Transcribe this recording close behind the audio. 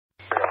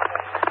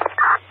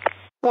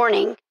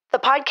Warning, the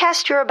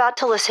podcast you're about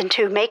to listen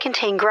to may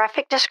contain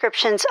graphic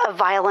descriptions of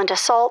violent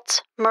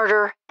assaults,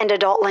 murder, and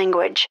adult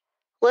language.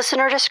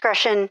 Listener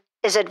discretion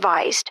is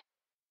advised.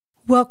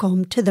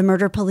 Welcome to the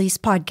Murder Police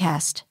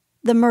Podcast,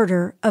 The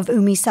Murder of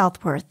Umi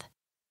Southworth,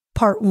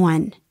 Part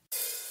 1.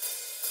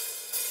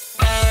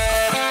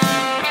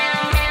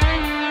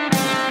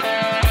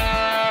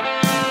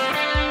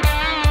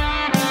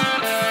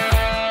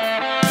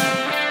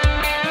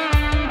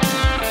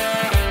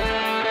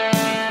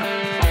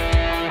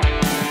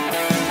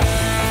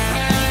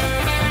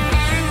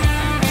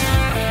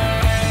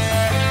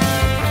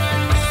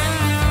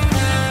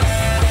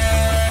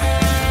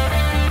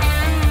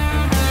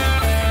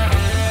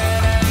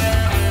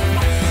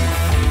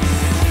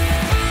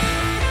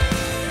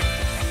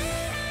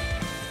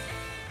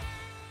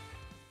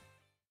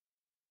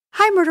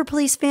 Hi, Murder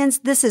Police fans.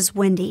 This is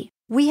Wendy.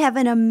 We have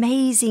an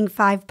amazing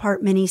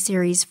 5-part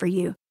miniseries for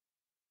you.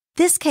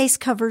 This case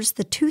covers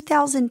the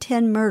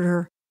 2010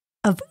 murder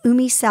of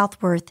Umi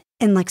Southworth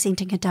in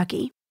Lexington,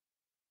 Kentucky.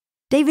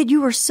 David,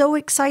 you were so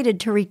excited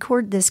to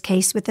record this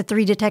case with the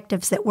 3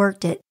 detectives that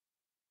worked it.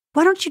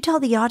 Why don't you tell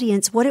the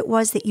audience what it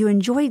was that you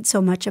enjoyed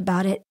so much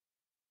about it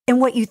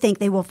and what you think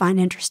they will find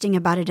interesting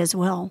about it as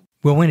well?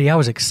 Well, Wendy, I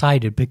was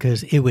excited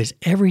because it was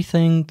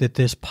everything that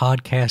this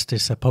podcast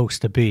is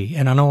supposed to be.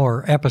 And I know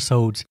our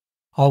episodes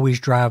always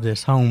drive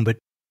this home, but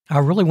I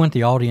really want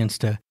the audience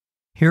to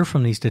hear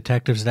from these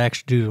detectives that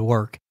actually do the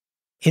work.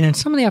 And in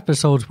some of the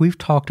episodes, we've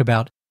talked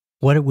about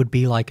what it would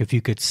be like if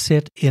you could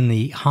sit in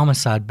the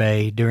homicide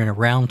bay during a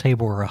round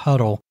table or a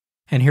huddle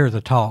and hear the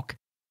talk.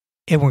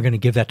 And we're going to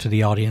give that to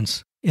the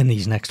audience in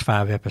these next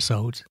 5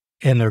 episodes.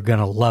 And they're going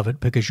to love it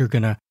because you're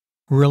going to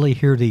really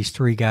hear these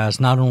 3 guys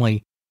not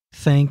only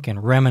think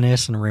and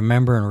reminisce and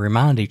remember and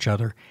remind each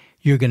other,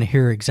 you're going to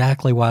hear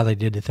exactly why they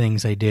did the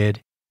things they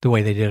did the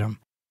way they did them.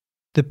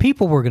 The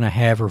people we're going to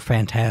have are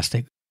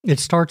fantastic. It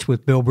starts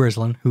with Bill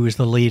Brislin, who is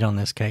the lead on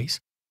this case.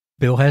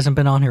 Bill hasn't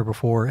been on here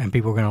before, and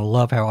people are going to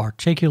love how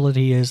articulate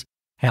he is,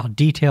 how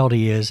detailed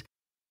he is,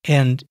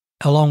 and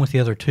along with the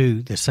other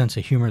 2, the sense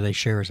of humor they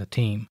share as a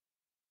team.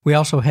 We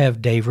also have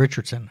Dave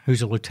Richardson,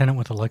 who's a lieutenant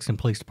with the Lexington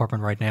Police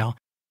Department right now,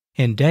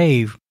 and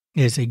Dave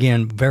is,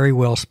 again, very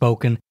well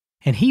spoken.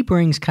 And he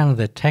brings kind of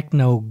the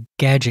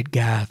techno-gadget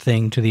guy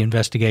thing to the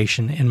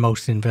investigation in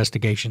most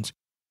investigations.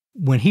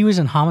 When he was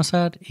in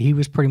homicide, he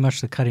was pretty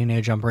much the cutting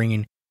edge on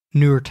bringing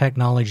newer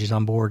technologies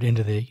on board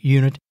into the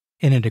unit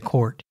and into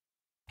court.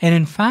 And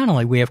then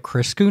finally, we have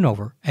Chris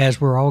Schoonover.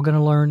 As we're all going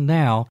to learn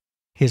now,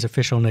 his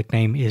official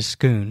nickname is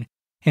Schoon.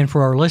 And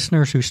for our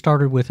listeners who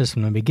started with us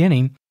from the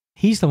beginning,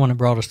 he's the one that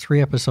brought us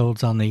 3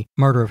 episodes on the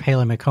murder of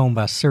Haley McHone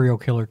by serial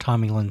killer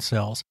Tommy Lynn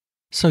Sells.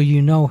 So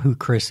you know who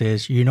Chris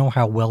is, you know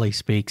how well he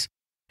speaks,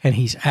 and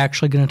he's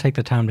actually going to take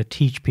the time to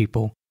teach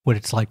people what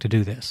it's like to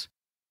do this.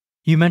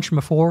 You mentioned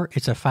before,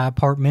 it's a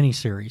 5-part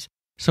miniseries.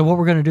 So what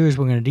we're going to do is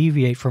we're going to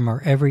deviate from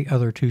our every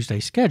other Tuesday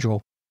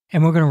schedule,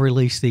 and we're going to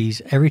release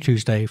these every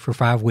Tuesday for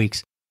 5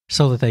 weeks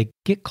so that they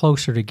get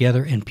closer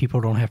together and people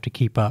don't have to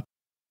keep up.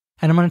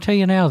 And I'm going to tell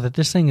you now that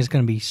this thing is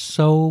going to be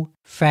so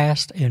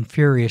fast and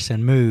furious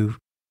and move,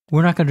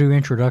 we're not going to do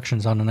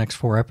introductions on the next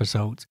 4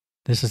 episodes.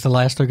 This is the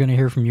last they're going to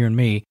hear from you and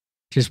me.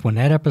 Just when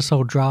that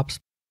episode drops,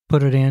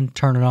 put it in,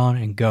 turn it on,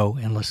 and go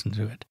and listen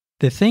to it.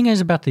 The thing is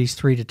about these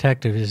 3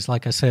 detectives is,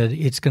 like I said,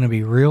 it's going to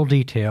be real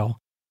detail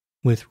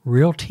with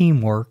real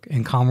teamwork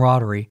and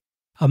camaraderie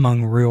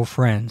among real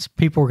friends.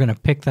 People are going to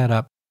pick that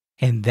up,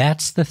 and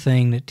that's the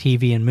thing that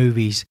TV and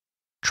movies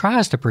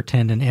tries to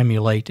pretend and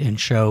emulate and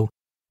show,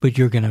 but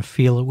you're going to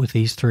feel it with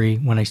these 3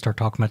 when they start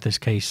talking about this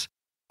case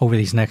over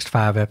these next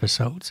 5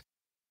 episodes.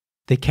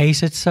 The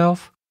case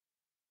itself,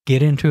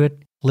 get into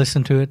it,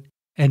 listen to it,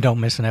 and don't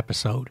miss an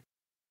episode.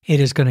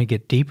 It is going to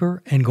get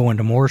deeper and go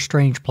into more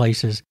strange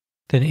places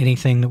than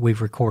anything that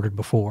we've recorded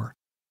before.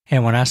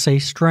 And when I say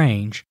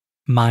strange,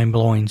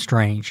 mind-blowing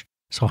strange,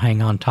 so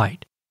hang on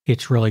tight.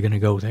 It's really going to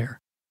go there.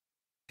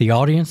 The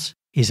audience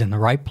is in the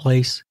right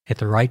place at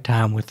the right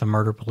time with the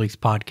Murder Police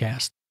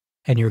Podcast,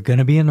 and you're going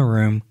to be in the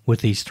room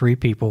with these 3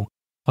 people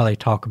while they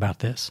talk about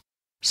this.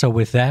 So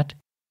with that,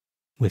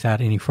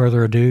 without any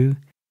further ado,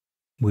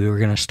 we are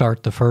going to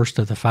start the first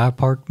of the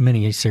 5-part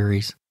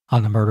mini-series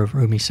on the murder of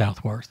Umi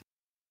Southworth.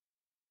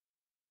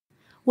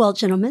 Well,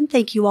 gentlemen,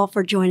 thank you all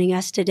for joining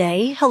us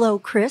today. Hello,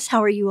 Chris.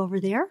 How are you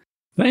over there?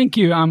 Thank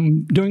you.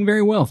 I'm doing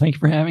very well. Thank you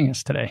for having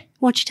us today.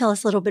 Why don't you tell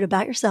us a little bit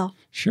about yourself?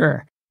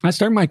 Sure. I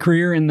started my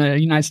career in the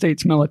United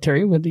States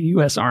military with the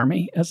U.S.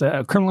 Army as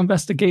a criminal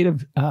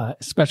investigative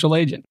special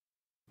agent.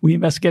 We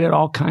investigated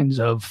all kinds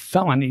of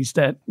felonies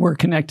that were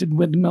connected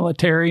with the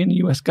military and the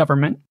U.S.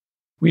 government.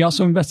 We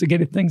also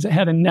investigated things that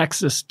had a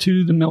nexus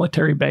to the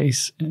military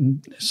base,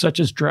 and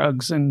such as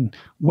drugs and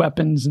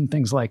weapons and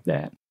things like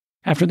that.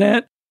 After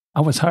that,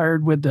 I was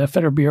hired with the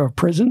Federal Bureau of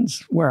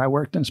Prisons, where I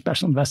worked in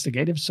Special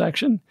Investigative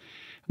Section.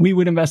 We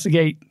would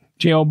investigate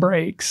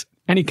jailbreaks,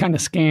 any kind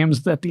of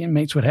scams that the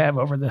inmates would have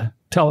over the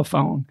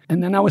telephone.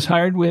 And then I was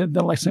hired with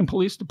the Lexington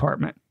Police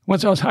Department.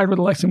 Once I was hired with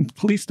the Lexington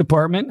Police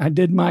Department, I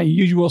did my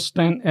usual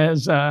stint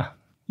as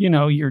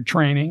your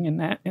training and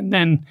that. And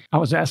then I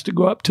was asked to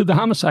go up to the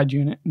homicide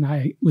unit, and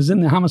I was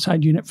in the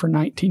homicide unit for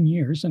 19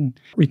 years and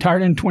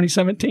retired in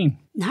 2017.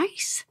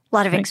 Nice. A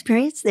lot of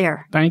experience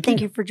there.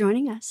 Thank you for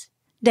joining us.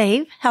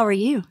 Dave, how are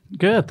you?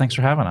 Good. Thanks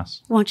for having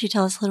us. Why don't you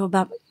tell us a little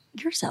about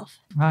yourself?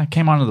 I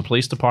came onto the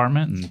police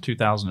department in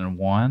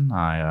 2001.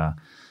 I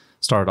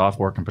started off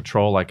working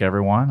patrol like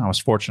everyone. I was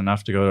fortunate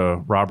enough to go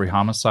to robbery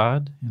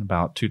homicide in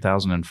about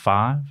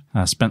 2005.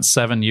 I spent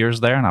 7 years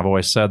there, and I've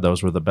always said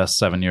those were the best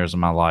 7 years of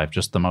my life.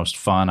 Just the most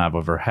fun I've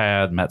ever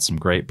had, met some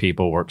great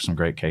people, worked some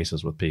great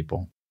cases with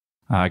people.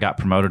 I got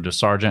promoted to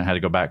sergeant, had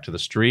to go back to the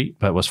street,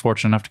 but was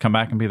fortunate enough to come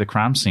back and be the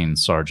crime scene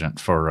sergeant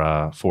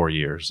for 4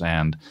 years.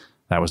 And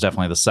that was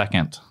definitely the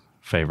second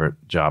favorite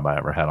job I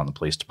ever had on the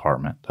police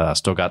department.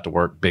 Still got to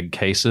work big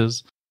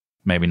cases.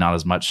 Maybe not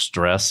as much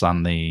stress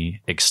on the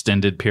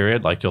extended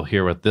period like you'll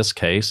hear with this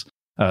case.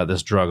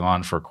 This drug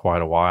on for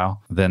quite a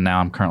while. Then now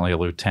I'm currently a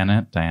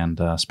lieutenant and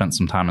spent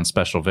some time in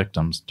special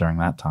victims during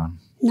that time.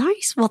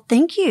 Nice. Well,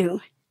 thank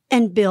you.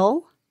 And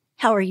Bill,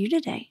 how are you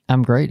today?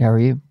 I'm great. How are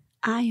you?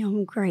 I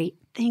am great.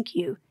 Thank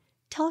you.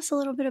 Tell us a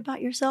little bit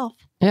about yourself.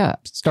 Yeah.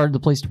 Started the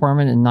police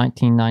department in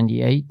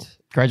 1998.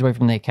 Graduated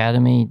from the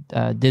academy.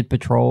 Did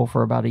patrol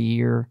for about a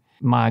year.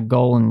 My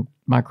goal in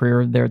my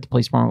career there at the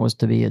police department was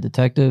to be a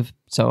detective.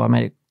 So I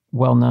made it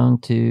well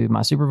known to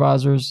my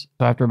supervisors.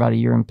 So after about a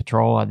year in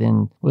patrol, I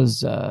then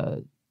was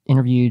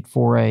interviewed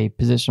for a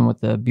position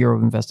with the Bureau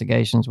of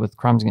Investigations with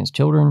Crimes Against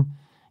Children.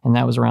 And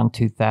that was around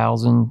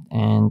 2000.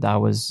 And I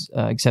was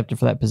accepted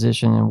for that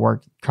position and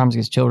worked crimes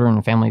against children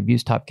and family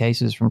abuse type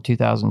cases from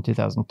 2000 to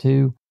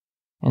 2002.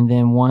 And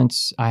then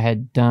once I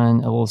had done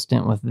a little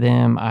stint with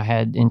them, I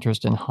had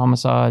interest in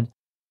homicide.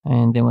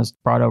 And then was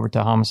brought over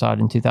to homicide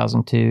in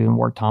 2002 and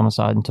worked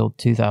homicide until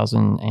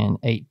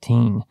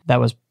 2018. That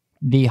was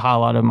the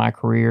highlight of my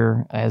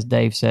career. As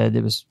Dave said,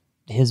 it was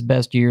his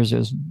best years. It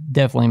was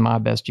definitely my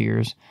best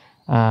years,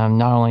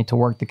 not only to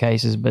work the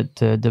cases, but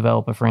to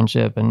develop a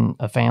friendship and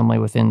a family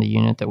within the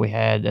unit that we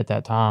had at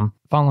that time.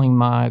 Following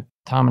my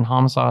time in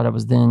homicide, I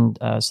was then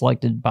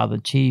selected by the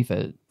chief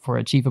for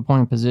a chief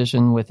appointed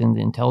position within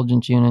the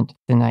intelligence unit.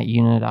 In that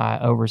unit, I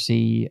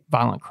oversee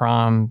violent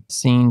crime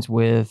scenes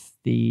with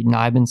the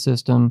NIBIN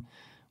system,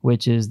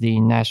 which is the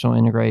National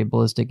Integrated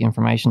Ballistic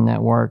Information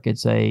Network.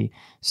 It's a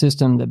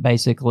system that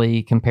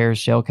basically compares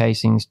shell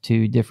casings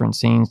to different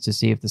scenes to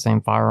see if the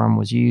same firearm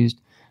was used.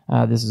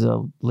 This is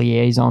a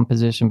liaison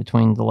position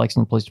between the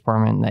Lexington Police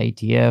Department and the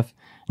ATF,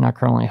 and I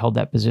currently hold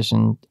that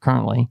position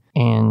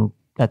and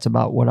that's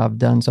about what I've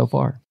done so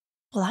far.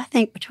 Well, I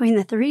think between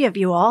the three of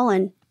you all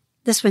and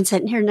this one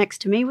sitting here next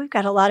to me, we've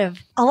got a lot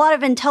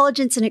of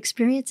intelligence and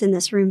experience in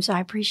this room, so I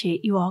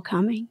appreciate you all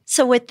coming.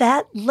 So with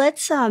that,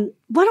 let's why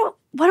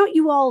don't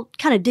you all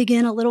kind of dig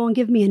in a little and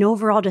give me an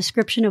overall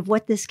description of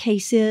what this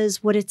case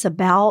is, what it's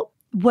about,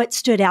 what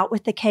stood out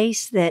with the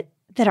case that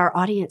our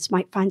audience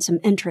might find some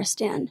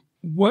interest in.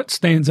 What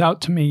stands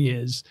out to me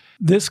is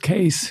this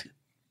case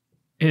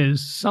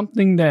is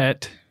something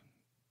that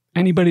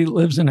anybody that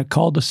lives in a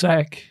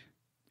cul-de-sac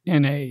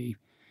in a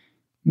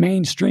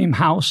mainstream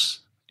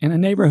house in a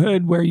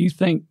neighborhood where you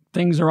think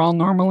things are all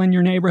normal in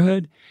your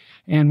neighborhood,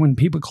 and when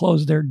people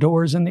close their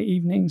doors in the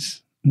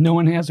evenings, no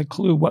one has a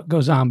clue what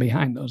goes on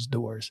behind those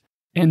doors.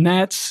 And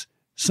that's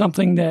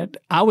something that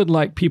I would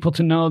like people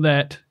to know,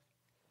 that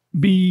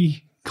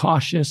be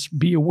cautious,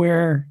 be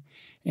aware,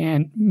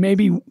 and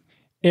maybe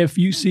if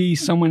you see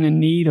someone in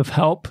need of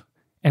help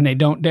and they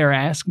don't dare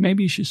ask,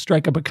 maybe you should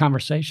strike up a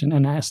conversation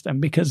and ask them,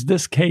 because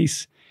this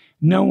case,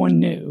 no one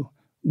knew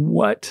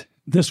what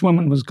this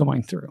woman was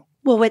going through.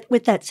 Well,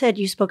 with that said,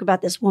 you spoke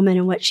about this woman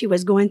and what she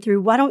was going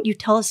through. Why don't you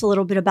tell us a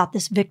little bit about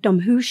this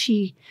victim, who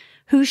she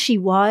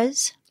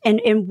was,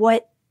 and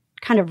what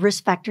kind of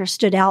risk factors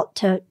stood out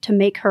to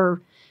make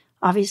her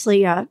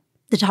obviously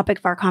the topic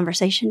of our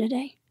conversation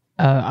today?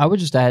 I would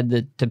just add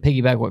that, to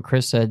piggyback what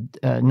Chris said,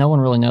 no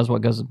one really knows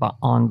what goes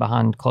on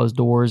behind closed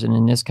doors. And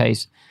in this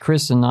case,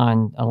 Chris and I,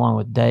 along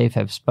with Dave,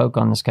 have spoke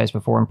on this case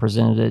before and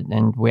presented it.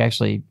 And we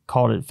actually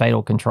called it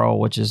fatal control,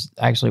 which is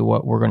actually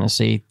what we're going to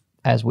see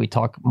as we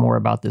talk more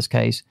about this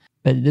case.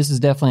 But this is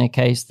definitely a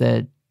case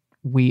that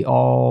we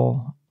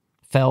all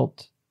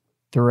felt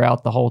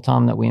throughout the whole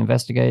time that we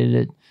investigated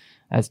it.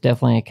 That's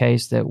definitely a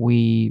case that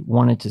we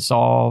wanted to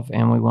solve,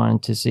 and we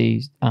wanted to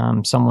see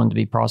someone to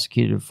be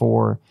prosecuted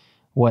for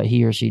what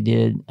he or she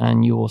did.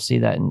 And you will see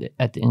that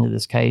at the end of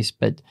this case.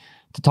 But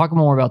to talk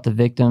more about the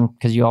victim,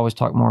 because you always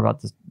talk more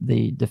about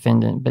the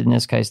defendant, but in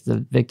this case,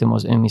 the victim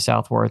was Umi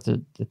Southworth.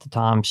 At the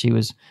time, she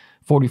was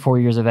 44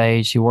 years of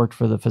age. She worked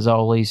for the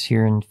Fazoli's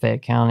here in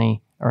Fayette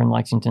County, or in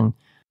Lexington.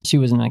 She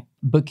was a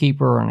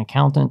bookkeeper or an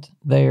accountant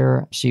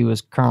there. She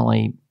was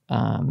currently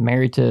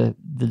married to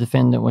the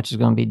defendant, which is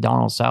going to be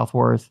Donald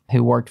Southworth,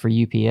 who worked for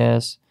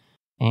UPS.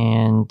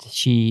 And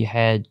she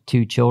had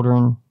 2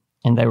 children,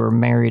 and they were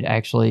married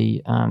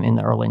actually in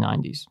the early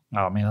 90s.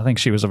 I mean, I think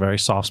she was a very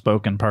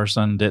soft-spoken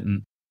person,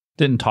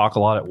 didn't talk a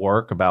lot at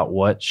work about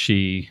what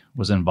she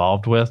was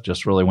involved with,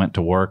 just really went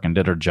to work and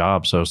did her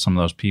job. So some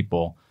of those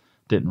people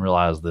didn't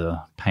realize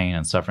the pain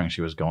and suffering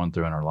she was going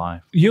through in her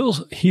life. You'll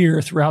hear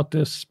throughout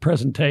this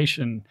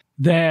presentation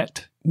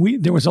that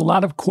there was a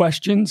lot of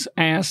questions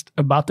asked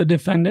about the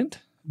defendant.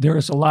 There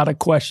was a lot of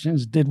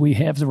questions, did we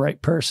have the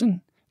right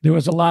person? There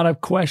was a lot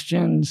of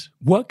questions,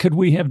 what could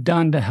we have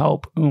done to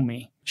help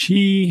Umi?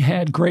 She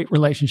had great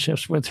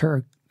relationships with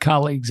her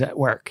colleagues at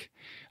work.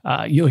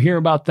 You'll hear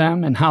about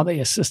them and how they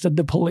assisted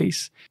the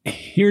police.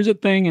 Here's the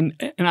thing,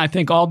 and I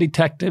think all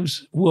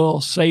detectives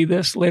will say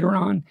this later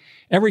on.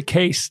 Every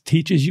case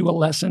teaches you a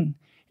lesson.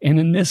 And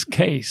in this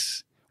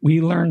case, we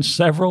learned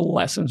several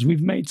lessons.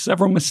 We've made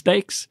several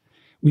mistakes.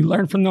 We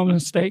learned from those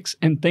mistakes,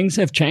 and things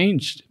have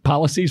changed.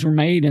 Policies were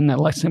made in the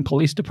Lexington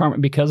Police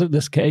Department because of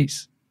this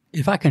case.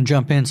 If I can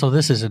jump in, so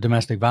this is a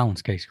domestic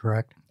violence case,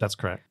 correct? That's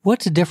correct.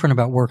 What's different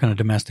about working a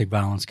domestic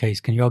violence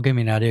case? Can you all give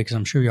me an idea? Because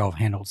I'm sure you all have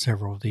handled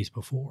several of these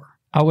before.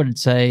 I would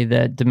say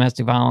that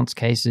domestic violence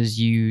cases,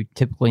 you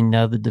typically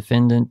know the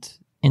defendant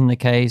in the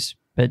case,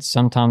 but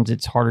sometimes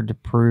it's harder to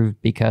prove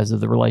because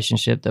of the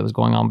relationship that was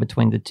going on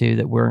between the two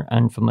that we're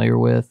unfamiliar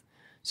with.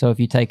 So if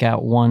you take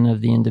out one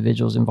of the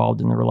individuals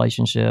involved in the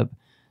relationship,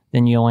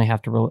 then you only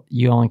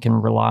can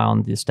rely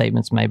on the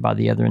statements made by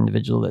the other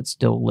individual that's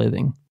still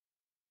living.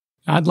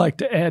 I'd like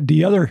to add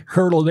the other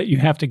hurdle that you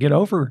have to get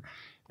over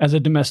as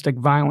a domestic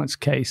violence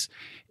case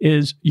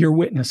is your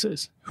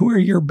witnesses. Who are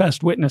your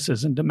best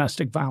witnesses in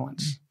domestic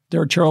violence?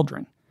 They're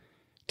children.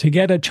 To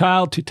get a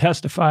child to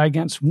testify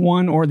against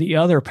one or the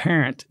other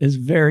parent is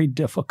very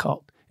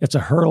difficult. It's a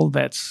hurdle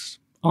that's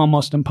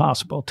almost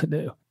impossible to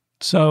do.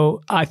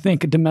 So I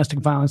think a domestic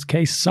violence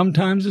case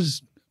sometimes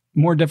is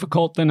more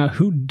difficult than a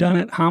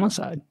whodunit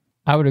homicide.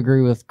 I would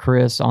agree with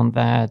Chris on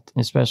that,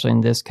 especially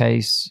in this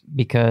case,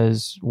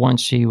 because once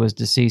she was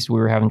deceased, we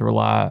were having to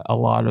rely a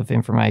lot of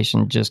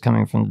information just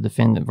coming from the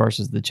defendant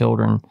versus the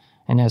children.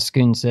 And as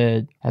Schoon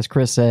said, as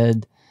Chris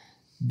said,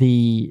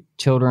 the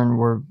children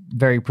were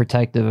very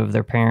protective of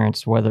their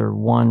parents, whether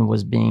one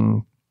was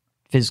being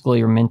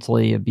physically or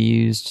mentally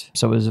abused.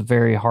 So it was a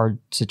very hard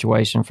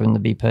situation for them to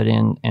be put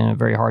in and a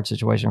very hard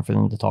situation for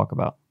them to talk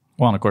about.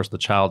 Well, and of course, the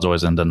child's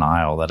always in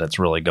denial that it's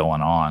really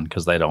going on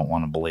because they don't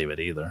want to believe it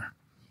either,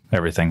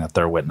 everything that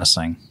they're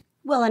witnessing.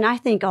 Well, and I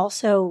think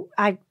also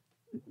I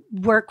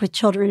work with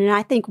children, and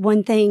I think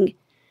one thing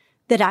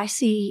that I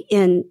see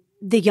in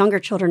the younger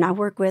children I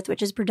work with,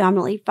 which is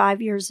predominantly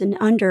 5 years and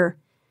under,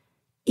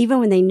 even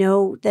when they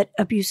know that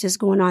abuse is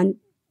going on,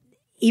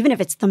 even if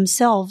it's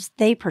themselves,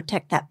 they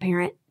protect that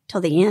parent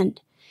till the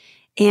end.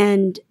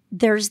 And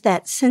there's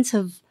that sense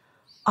of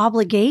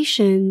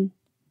obligation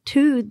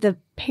to the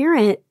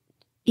parent,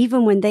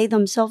 even when they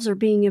themselves are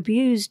being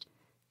abused,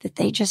 that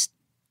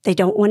they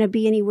don't want to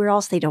be anywhere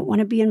else. They don't want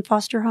to be in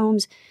foster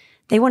homes.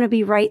 They want to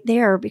be right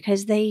there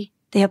because they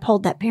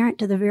uphold that parent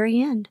to the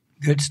very end.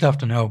 Good stuff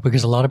to know,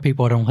 because a lot of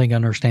people I don't think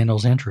understand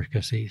those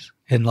intricacies.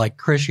 And like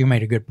Chris, you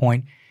made a good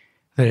point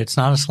that it's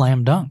not a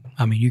slam dunk.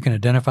 I mean, you can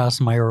identify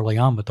somebody early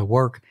on, but the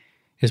work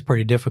is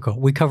pretty difficult.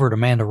 We covered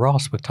Amanda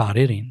Ross with Todd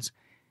Iddings,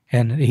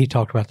 and he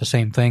talked about the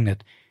same thing,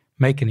 that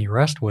making the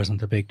arrest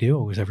wasn't the big deal.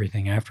 It was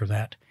everything after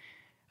that.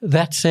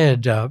 That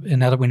said, and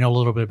now that we know a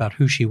little bit about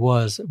who she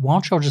was, why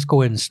don't y'all just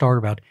go ahead and start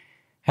about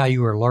how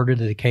you were alerted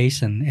to the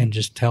case and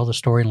just tell the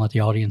story and let the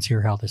audience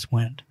hear how this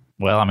went.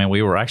 Well, I mean,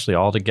 we were actually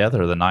all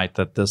together the night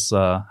that this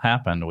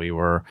happened. We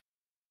were,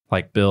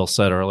 like Bill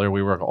said earlier,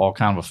 we were all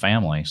kind of a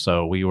family.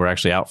 So we were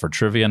actually out for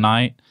trivia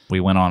night. We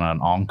went on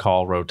an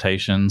on-call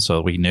rotation, so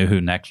we knew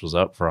who next was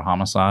up for a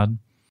homicide.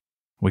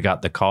 We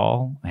got the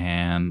call,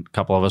 and a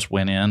couple of us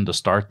went in to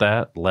start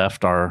that,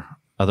 left our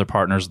other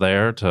partners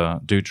there to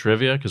do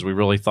trivia because we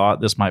really thought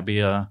this might be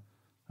a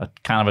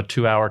kind of a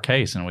 2-hour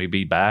case, and we'd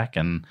be back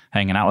and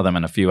hanging out with them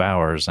in a few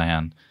hours.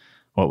 And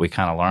what we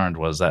kind of learned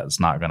was that it's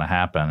not going to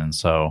happen. And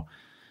so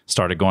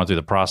started going through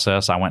the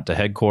process. I went to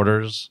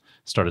headquarters,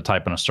 started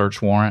typing a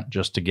search warrant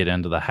just to get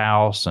into the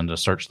house and to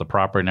search the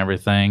property and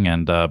everything.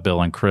 And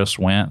Bill and Chris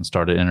went and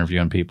started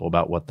interviewing people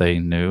about what they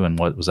knew and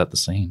what was at the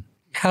scene.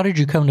 How did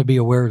you come to be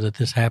aware that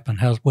this happened?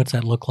 What's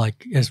that look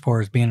like as far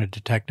as being a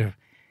detective?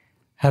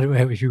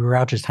 If you were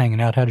out just hanging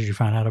out, how did you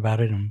find out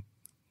about it, and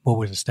what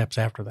were the steps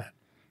after that?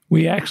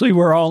 We actually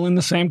were all in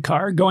the same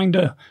car going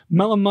to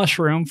Mellow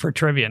Mushroom for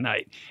trivia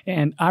night.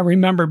 And I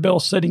remember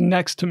Bill sitting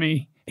next to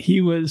me.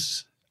 He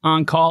was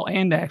on call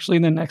and actually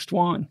the next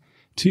one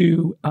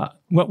to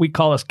what we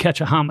call as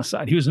catch a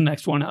homicide. He was the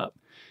next one up.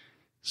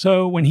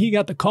 So when he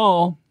got the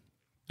call,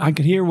 I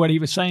could hear what he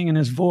was saying in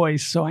his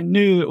voice. So I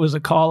knew it was a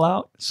call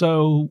out.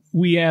 So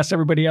we asked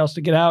everybody else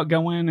to get out,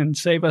 go in and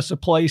save us a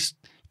place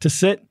to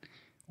sit,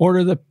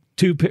 order the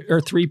 2 or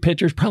 3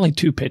 pitchers, probably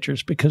 2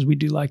 pitchers, because we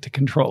do like to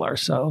control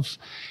ourselves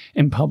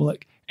in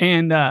public.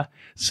 And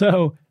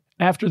so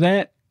after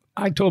that,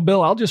 I told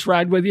Bill, I'll just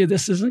ride with you.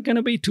 This isn't going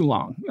to be too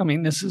long. I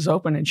mean, this is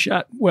open and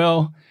shut.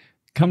 Well,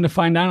 come to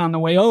find out on the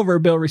way over,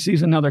 Bill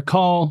receives another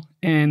call.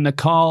 And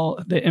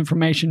the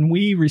information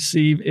we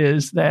receive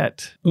is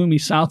that Umi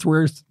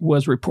Southworth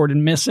was reported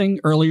missing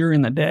earlier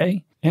in the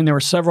day. And there were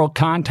several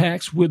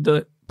contacts with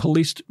the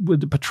police, with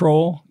the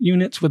patrol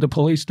units, with the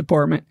police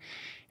department,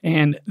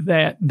 and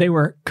that they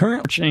were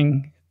currently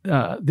searching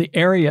the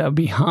area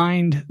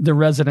behind the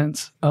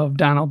residence of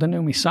Donald and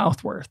Umi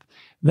Southworth.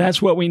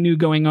 That's what we knew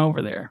going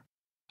over there.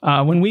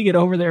 When we get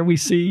over there, we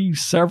see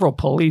several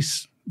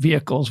police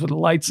vehicles with the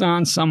lights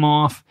on, some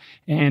off,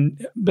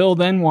 and Bill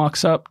then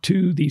walks up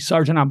to the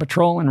sergeant on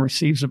patrol and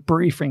receives a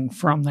briefing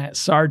from that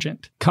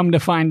sergeant. Come to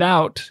find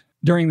out,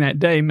 during that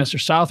day, Mr.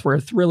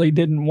 Southworth really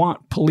didn't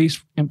want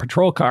police and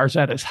patrol cars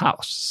at his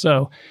house.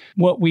 So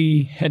what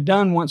we had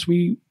done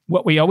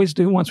what we always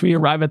do once we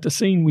arrive at the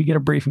scene, we get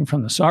a briefing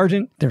from the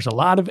sergeant. There's a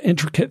lot of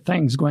intricate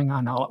things going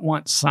on all at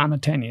once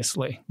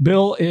simultaneously.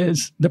 Bill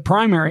is the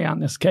primary on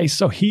this case,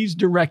 so he's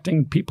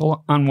directing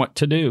people on what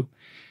to do.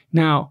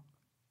 Now,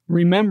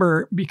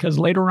 remember, because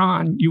later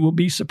on you will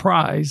be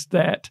surprised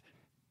that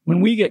when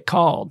we get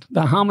called,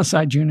 the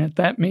homicide unit,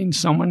 that means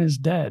someone is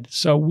dead.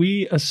 So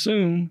we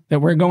assume that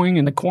we're going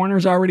and the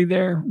coroner's already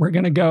there. We're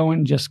going to go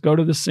and just go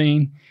to the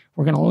scene.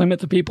 We're going to limit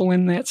the people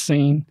in that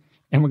scene.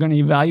 And we're going to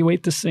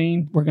evaluate the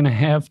scene. We're going to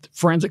have the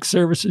forensic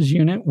services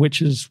unit,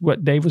 which is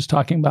what Dave was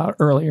talking about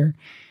earlier.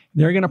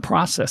 They're going to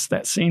process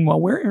that scene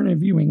while we're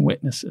interviewing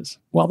witnesses.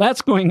 While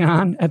that's going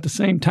on, at the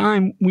same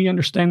time, we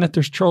understand that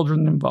there's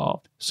children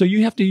involved. So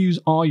you have to use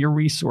all your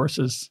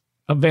resources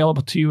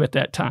available to you at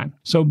that time.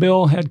 So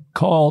Bill had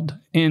called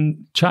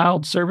in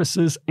child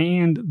services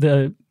and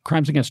the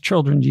Crimes Against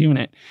Children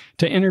unit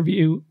to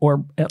interview,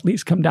 or at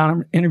least come down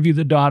and interview,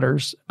 the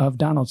daughters of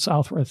Donald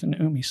Southworth and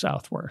Umi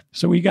Southworth.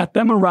 So we got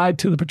them a ride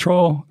to the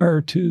patrol,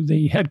 or to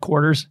the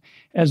headquarters,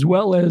 as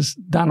well as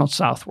Donald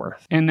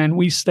Southworth. And then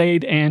we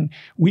stayed, and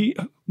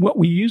what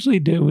we usually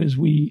do is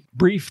we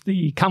brief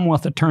the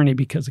Commonwealth attorney,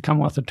 because the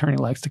Commonwealth attorney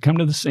likes to come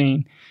to the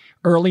scene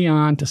early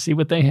on to see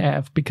what they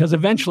have, because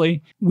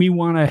eventually we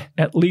want to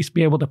at least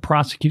be able to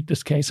prosecute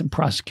this case and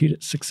prosecute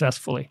it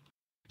successfully.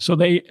 So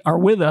they are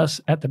with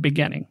us at the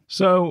beginning.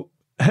 So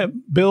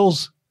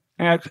Bill's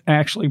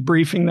actually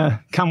briefing the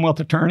Commonwealth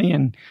attorney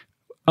and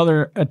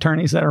other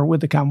attorneys that are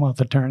with the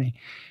Commonwealth attorney.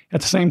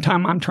 At the same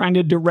time, I'm trying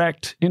to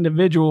direct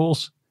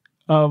individuals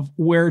of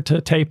where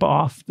to tape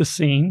off the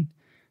scene,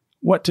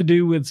 what to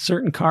do with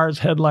certain cars'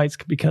 headlights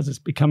because it's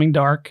becoming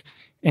dark.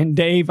 And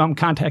Dave, I'm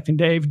contacting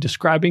Dave,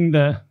 describing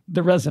the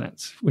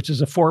residence, which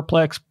is a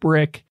fourplex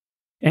brick.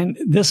 And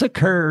this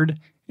occurred,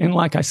 and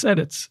like I said,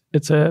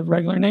 it's a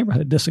regular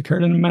neighborhood. This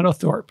occurred in the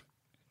Meadowthorpe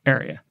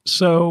area.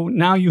 So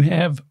now you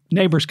have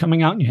neighbors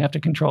coming out and you have to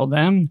control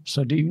them.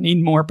 So do you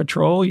need more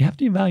patrol? You have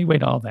to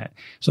evaluate all that.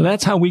 So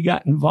that's how we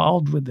got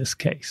involved with this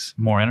case.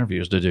 More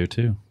interviews to do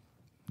too.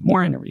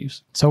 More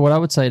interviews. So what I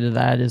would say to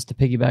that is, to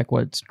piggyback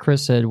what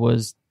Chris said,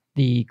 was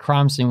the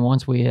crime scene,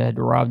 once we had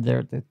arrived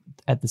there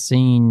at the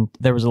scene,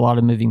 there was a lot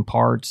of moving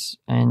parts.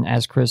 And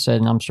as Chris said,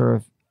 and I'm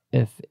sure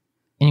if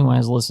anyone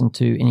has listened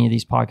to any of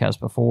these podcasts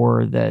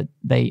before, that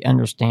they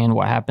understand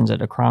what happens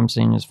at a crime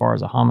scene as far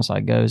as a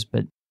homicide goes.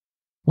 But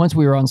once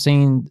we were on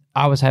scene,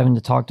 I was having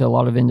to talk to a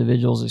lot of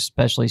individuals,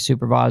 especially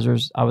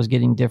supervisors. I was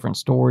getting different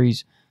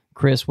stories.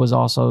 Chris was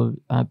also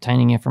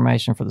obtaining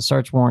information for the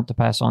search warrant to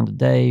pass on to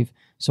Dave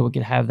so we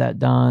could have that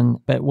done.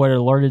 But what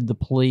alerted the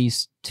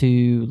police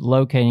to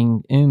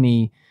locating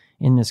Umi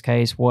in this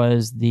case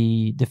was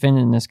the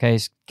defendant in this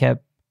case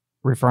kept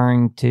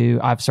referring to,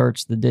 I've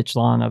searched the ditch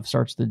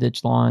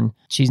line.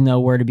 She's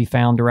nowhere to be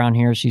found around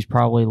here. She's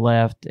probably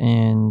left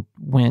and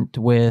went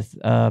with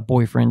a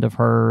boyfriend of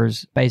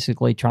hers,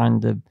 basically trying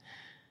to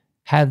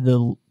have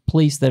the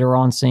police that are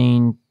on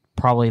scene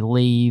probably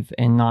leave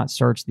and not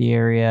search the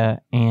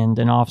area. And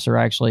an officer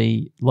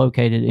actually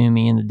located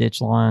Umi in the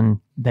ditch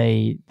line.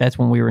 That's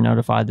when we were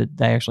notified that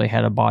they actually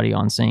had a body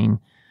on scene,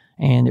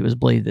 and it was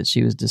believed that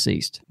she was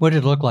deceased. What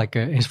did it look like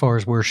as far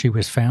as where she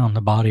was found,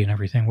 the body and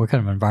everything? What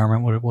kind of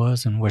environment it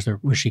was, and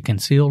was she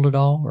concealed at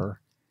all? Or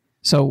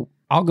so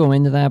I'll go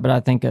into that, but I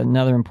think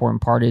another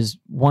important part is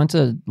once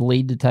a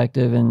lead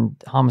detective and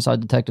homicide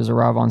detectives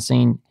arrive on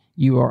scene,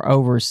 you are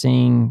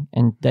overseeing,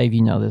 and Dave,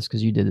 you know this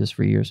because you did this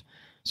for years,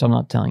 so I'm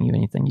not telling you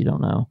anything you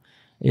don't know,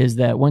 is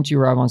that once you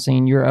arrive on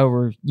scene, you're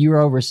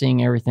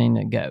overseeing everything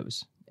that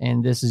goes.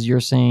 And this is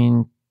your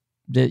scene,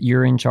 that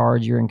you're in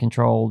charge, you're in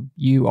control,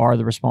 you are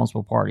the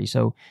responsible party.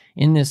 So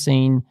in this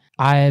scene,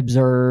 I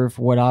observe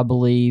what I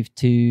believe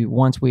to,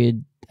 once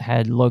we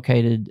had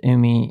located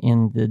Umi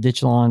in the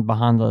ditch line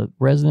behind the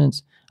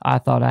residence, I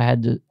thought I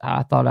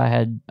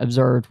had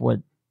observed what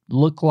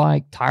looked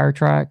like tire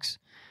tracks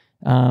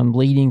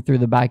leading through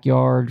the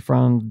backyard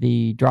from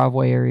the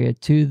driveway area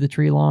to the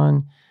tree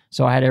line.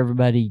 So I had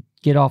everybody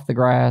get off the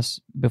grass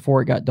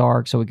before it got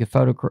dark so we could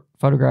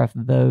photograph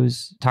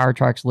those tire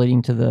tracks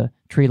leading to the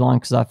tree line,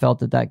 because I felt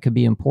that could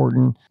be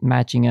important,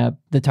 matching up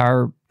the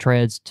tire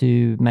treads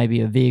to maybe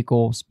a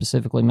vehicle,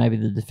 specifically maybe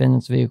the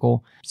defendant's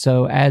vehicle.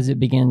 So as it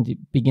began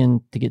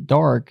to get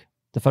dark,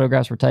 the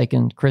photographs were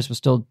taken. Chris was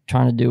still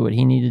trying to do what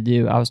he needed to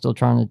do. I was still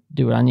trying to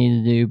do what I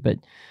needed to do. But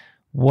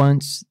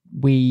once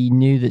we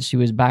knew that she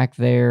was back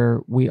there,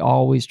 we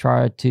always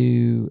tried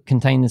to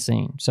contain the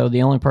scene. So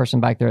the only person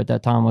back there at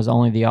that time was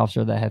only the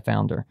officer that had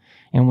found her.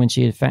 And when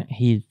he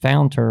had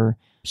found her,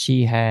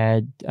 she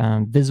had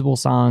visible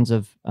signs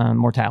of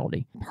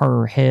mortality.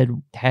 Her head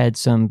had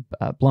some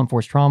blunt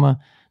force trauma.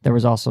 There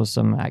was also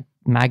some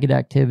maggot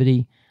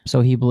activity.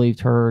 So he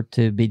believed her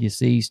to be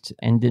deceased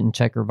and didn't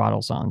check her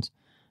vital signs.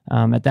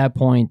 At that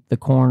point, the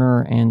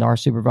coroner and our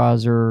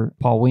supervisor,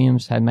 Paul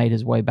Williams, had made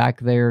his way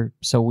back there.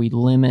 So we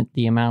limit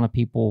the amount of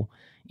people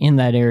in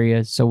that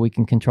area so we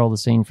can control the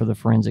scene for the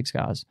forensics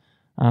guys.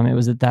 It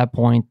was at that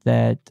point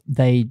that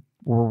they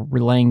were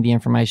relaying the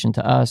information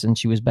to us, and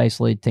she was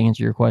basically, to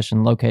answer your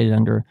question, located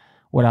under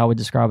what I would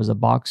describe as a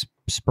box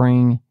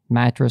spring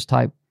mattress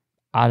type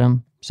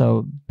item.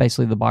 So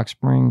basically the box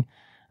spring,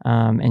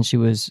 and she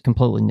was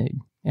completely nude.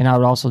 And I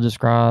would also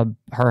describe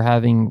her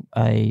having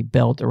a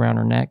belt around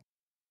her neck.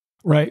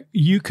 Right.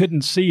 You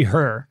couldn't see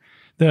her.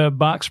 The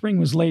box spring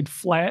was laid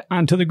flat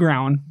onto the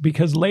ground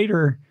because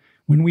later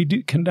when we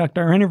do conduct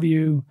our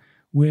interview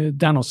with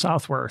Donald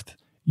Southworth,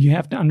 you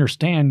have to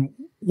understand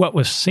what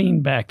was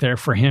seen back there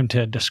for him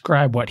to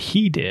describe what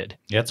he did.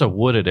 Yeah, it's a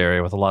wooded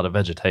area with a lot of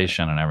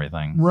vegetation and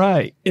everything.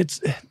 Right.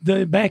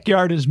 The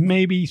backyard is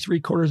maybe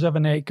 3/4 of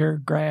an acre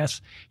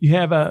grass. You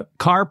have a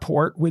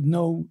carport with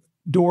no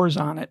doors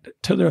on it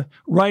to the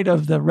right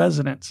of the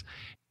residence.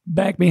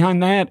 Back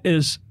behind that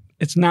it's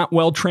not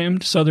well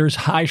trimmed, so there's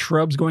high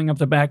shrubs going up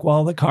the back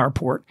wall of the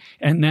carport.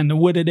 And then the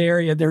wooded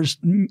area, there's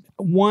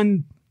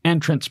one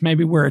entrance,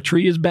 maybe where a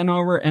tree is bent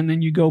over, and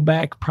then you go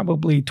back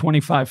probably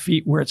 25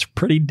 feet where it's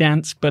pretty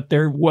dense, but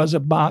there was a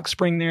box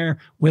spring there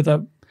with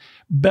a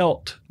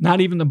belt,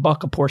 not even the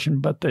buckle portion,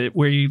 but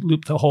where you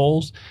loop the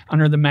holes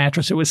under the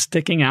mattress. It was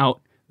sticking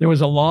out. There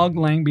was a log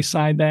laying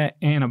beside that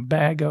and a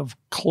bag of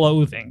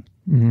clothing.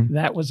 Mm-hmm.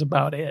 That was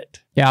about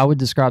it. Yeah, I would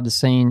describe the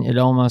scene. It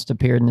almost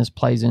appeared, and this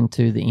plays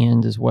into the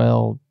end as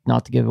well,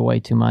 not to give away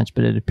too much,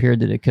 but it appeared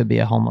that it could be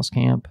a homeless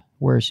camp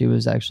where she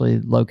was actually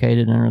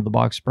located under the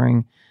box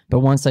spring. But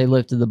once they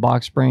lifted the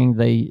box spring,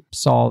 they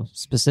saw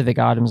specific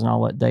items, and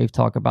I'll let Dave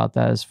talk about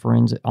that as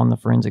on the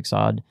forensic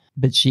side.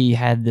 But she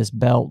had this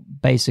belt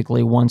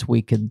basically once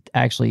we could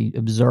actually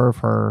observe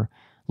her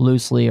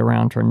loosely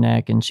around her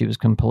neck, and she was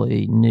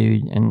completely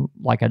nude and,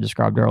 like I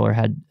described earlier,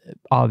 had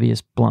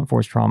obvious blunt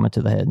force trauma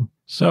to the head.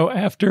 So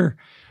after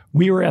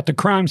we were at the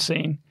crime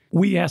scene,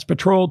 we asked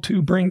patrol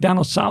to bring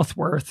Donald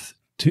Southworth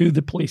to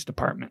the police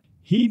department.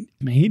 He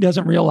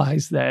doesn't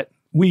realize that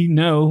we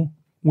know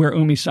where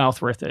Umi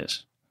Southworth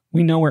is.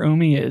 We know where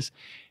Umi is.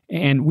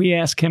 And we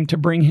ask him to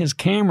bring his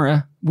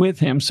camera with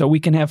him so we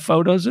can have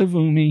photos of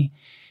Umi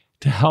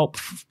to help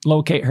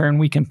locate her, and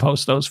we can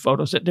post those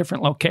photos at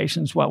different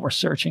locations while we're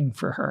searching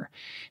for her.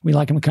 We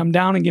like him to come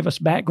down and give us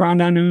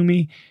background on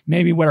Umi,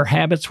 maybe what her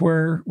habits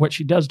were, what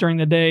she does during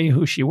the day,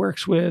 who she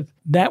works with.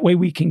 That way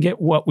we can get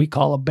what we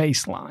call a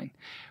baseline,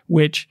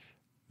 which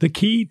the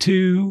key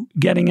to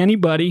getting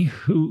anybody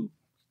who,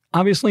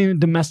 obviously in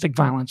domestic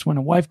violence, when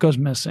a wife goes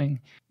missing,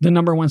 the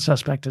number one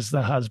suspect is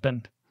the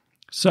husband.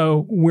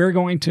 So we're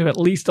going to at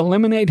least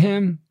eliminate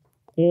him,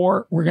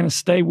 or we're going to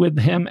stay with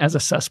him as a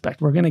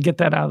suspect. We're going to get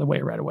that out of the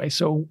way right away.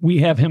 So we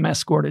have him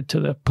escorted to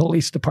the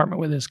police department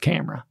with his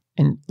camera.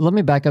 And let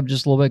me back up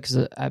just a little bit,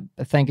 because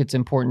I think it's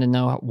important to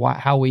know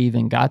how we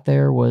even got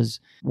there. Was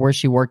where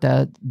she worked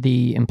at,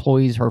 the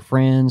employees, her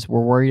friends,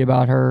 were worried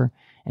about her,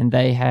 and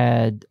they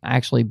had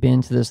actually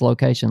been to this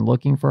location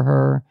looking for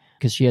her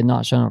because she had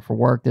not shown up for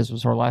work. This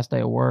was her last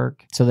day of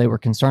work. So they were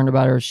concerned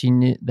about her.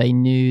 They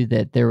knew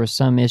that there was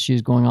some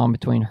issues going on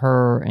between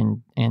her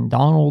and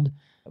Donald,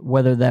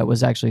 whether that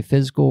was actually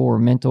physical or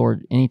mental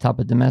or any type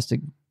of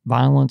domestic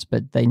violence,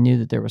 but they knew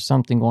that there was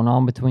something going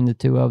on between the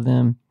two of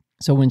them.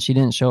 So when she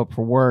didn't show up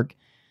for work,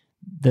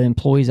 the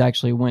employees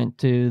actually went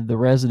to the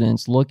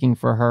residence looking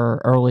for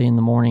her early in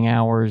the morning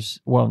hours.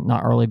 Well,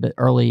 not early, but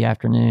early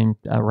afternoon,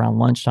 around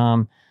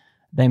lunchtime.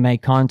 They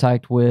made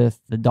contact with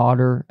the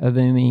daughter of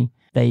Umi.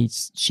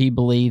 She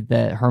believed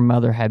that her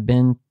mother had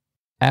been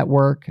at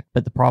work,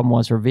 but the problem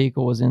was her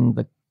vehicle was in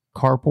the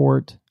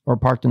carport or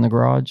parked in the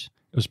garage.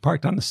 It was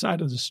parked on the side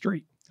of the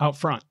street out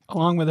front,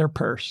 along with her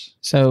purse.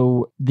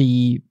 So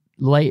we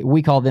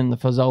call them the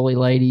Fazoli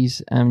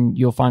ladies, and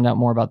you'll find out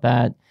more about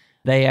that.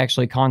 They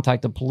actually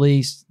contact the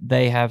police.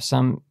 They have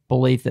some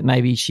belief that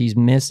maybe she's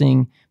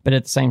missing, but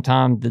at the same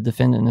time, the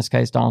defendant, in this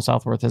case, Donald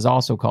Southworth, has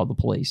also called the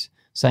police,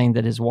 saying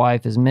that his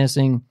wife is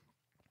missing,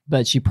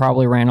 but she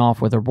probably ran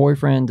off with her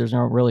boyfriend. There's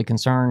no really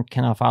concern.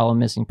 Can I file a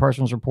missing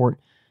persons report?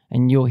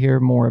 And you'll hear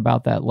more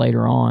about that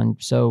later on.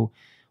 So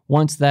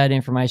once that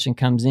information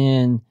comes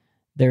in,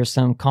 there's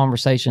some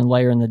conversation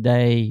later in the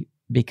day,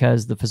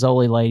 because the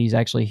Fazoli ladies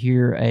actually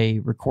hear a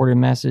recorded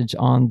message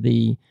on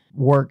the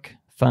work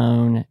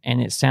phone,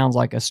 and it sounds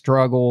like a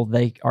struggle.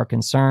 They are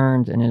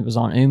concerned, and it was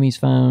on Umi's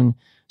phone,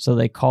 so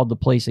they called the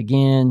police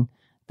again.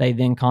 They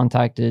then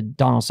contacted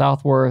Donald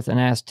Southworth and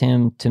asked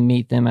him to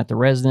meet them at the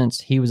residence.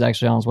 He was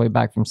actually on his way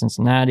back from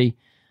Cincinnati.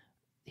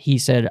 He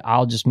said,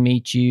 "I'll just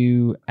meet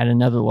you at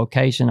another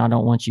location. I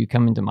don't want you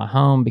coming to my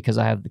home because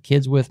I have the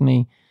kids with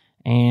me."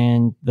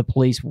 And the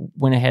police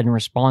went ahead and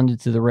responded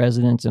to the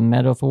residence in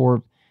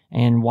Meadowthorpe.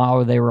 And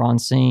while they were on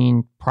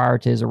scene prior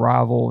to his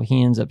arrival,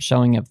 he ends up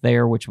showing up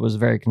there, which was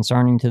very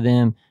concerning to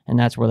them. And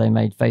that's where they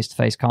made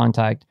face-to-face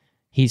contact.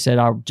 He said,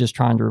 "I'm just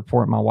trying to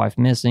report my wife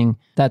missing."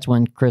 That's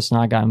when Chris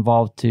and I got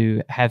involved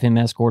to have him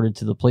escorted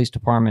to the police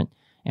department.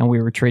 And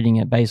we were treating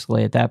it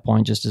basically at that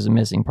point just as a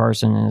missing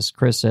person. And as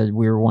Chris said,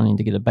 we were wanting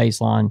to get a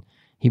baseline.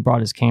 He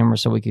brought his camera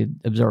so we could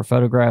observe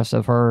photographs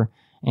of her.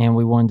 And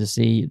we wanted to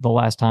see the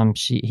last time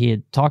he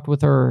had talked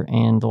with her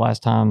and the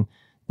last time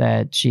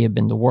that she had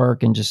been to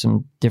work and just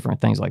some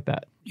different things like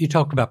that. You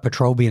talked about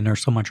patrol being there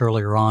so much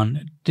earlier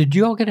on. Did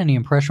you all get any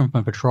impression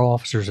from patrol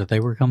officers that they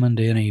were coming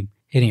to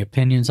any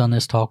opinions on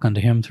this, talking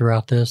to him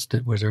throughout this?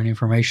 Was there any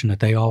information that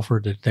they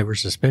offered that they were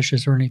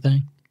suspicious or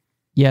anything?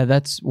 Yeah,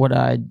 that's what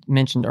I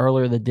mentioned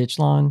earlier, the ditch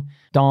line.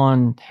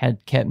 Dawn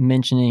had kept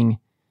mentioning,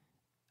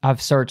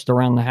 I've searched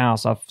around the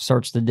house. I've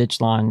searched the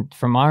ditch line.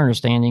 From my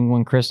understanding,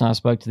 when Chris and I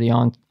spoke to the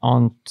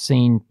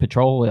on-scene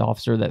patrol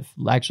officer that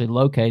actually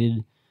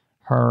located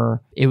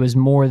her, it was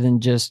more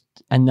than just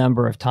a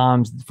number of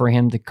times for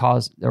him to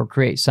cause or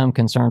create some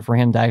concern for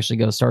him to actually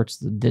go search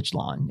the ditch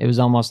line. It was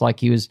almost like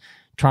he was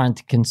trying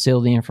to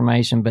conceal the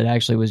information, but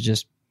actually was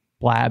just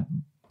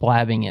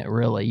blabbing it,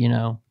 really, you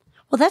know.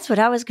 Well, that's what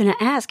I was going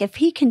to ask. If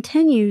he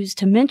continues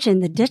to mention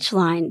the ditch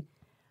line,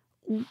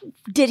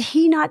 did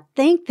he not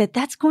think that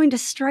that's going to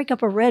strike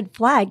up a red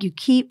flag? You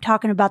keep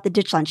talking about the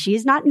ditch line. She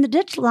is not in the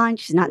ditch line.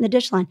 She's not in the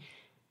ditch line.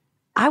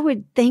 I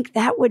would think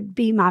that would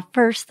be my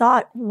first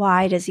thought.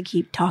 Why does he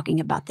keep talking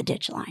about the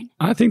ditch line?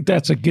 I think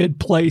that's a good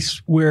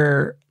place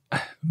where,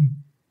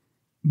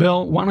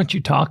 Bill, why don't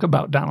you talk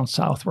about Donald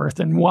Southworth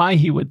and why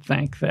he would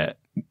think that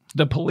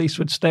the police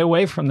would stay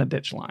away from the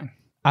ditch line?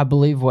 I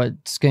believe what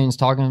Schoon's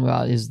talking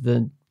about is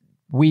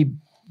we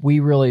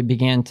really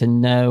began to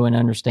know and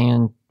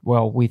understand,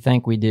 well, we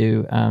think we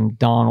do,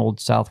 Donald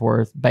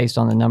Southworth, based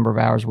on the number of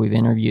hours we've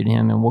interviewed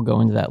him, and we'll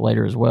go into that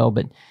later as well.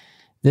 But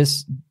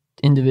this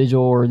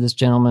individual or this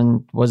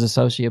gentleman was a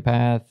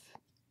sociopath.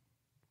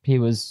 He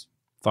was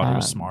thought he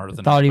was smarter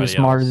than thought he was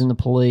smarter else. than the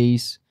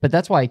police. But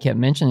that's why he kept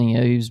mentioning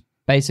it. He was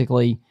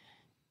basically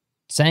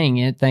saying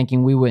it,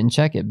 thinking we wouldn't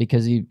check it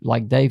because he,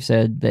 like Dave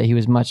said, that he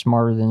was much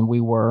smarter than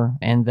we were,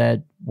 and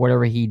that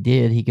whatever he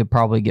did, he could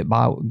probably get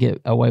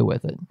away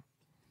with it.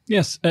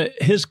 Yes,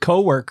 his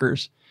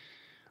coworkers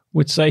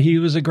would say he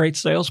was a great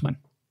salesman.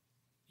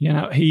 You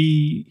know,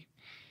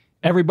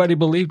 everybody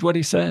believed what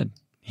he said.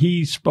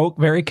 He spoke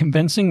very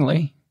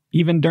convincingly.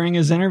 Even during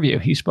his interview,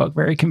 he spoke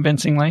very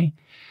convincingly,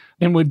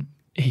 and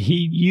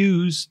he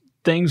used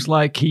things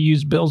like he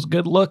used Bill's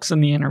good looks in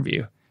the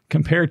interview.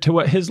 Compared to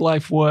what his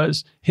life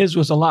was, his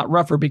was a lot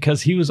rougher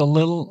because he was a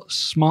little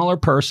smaller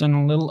person,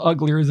 a little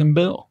uglier than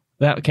Bill.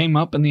 That came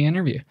up in the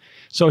interview.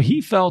 So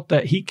he felt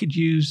that he could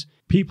use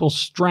people's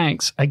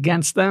strengths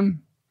against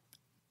them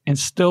and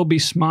still be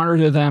smarter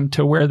to them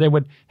to where they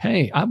would,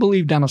 hey, I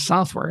believe Donald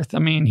Southworth. I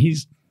mean,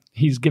 he's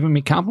giving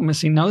me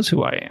compliments. He knows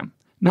who I am.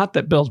 Not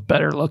that Bill's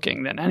better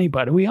looking than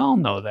anybody. We all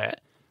know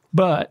that.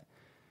 But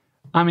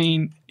I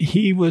mean,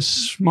 he was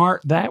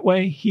smart that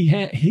way.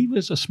 He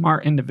was a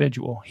smart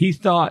individual. He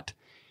thought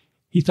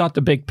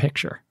the big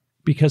picture,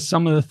 because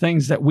some of the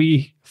things that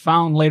we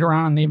found later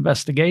on in the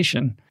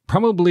investigation,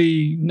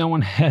 probably no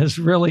one has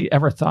really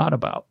ever thought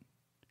about.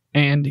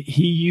 And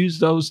he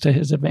used those to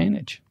his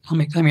advantage.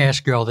 Let me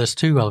ask you all this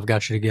too while I've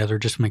got you together,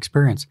 just from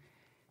experience.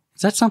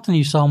 Is that something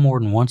you saw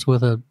more than once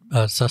with a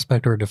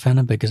suspect or a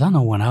defendant? Because I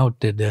know when I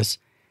did this,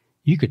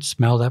 you could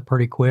smell that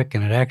pretty quick,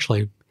 and it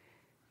actually,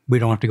 we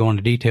don't have to go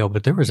into detail,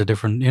 but there was a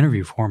different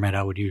interview format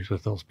I would use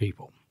with those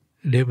people.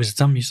 It was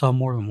something you saw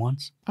more than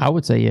once? I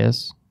would say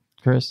yes.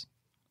 Chris?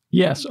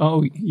 Yes.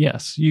 Oh,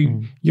 yes.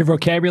 Your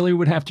vocabulary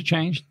would have to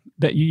change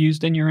that you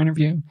used in your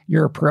interview.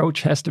 Your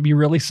approach has to be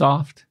really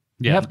soft.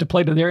 You have to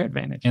play to their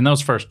advantage. In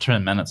those first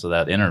 10 minutes of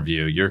that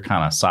interview, you're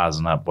kind of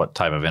sizing up what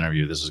type of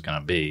interview this is going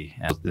to be.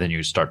 And then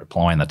you start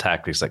deploying the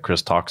tactics that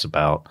Chris talks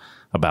about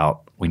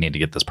we need to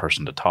get this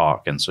person to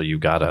talk. And so you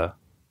got to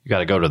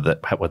go to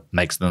what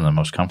makes them the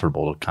most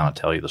comfortable to kind of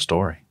tell you the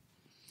story.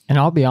 And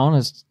I'll be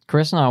honest,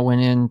 Chris and I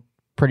went in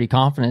pretty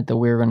confident that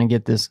we were going to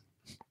get this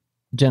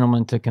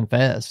gentleman to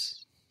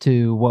confess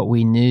to what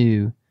we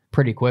knew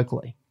pretty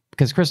quickly.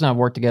 Because Chris and I have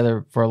worked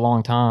together for a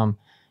long time,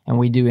 and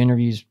we do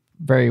interviews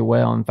very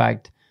well. In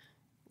fact,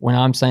 when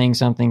I'm saying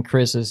something,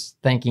 Chris is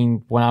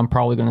thinking what I'm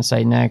probably going to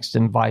say next,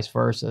 and vice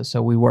versa.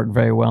 So we work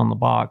very well in the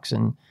box,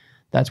 and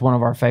that's one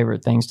of our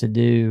favorite things to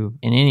do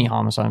in any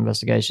homicide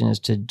investigation, is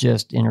to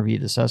just interview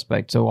the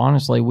suspect. So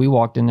honestly, we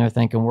walked in there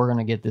thinking we're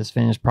going to get this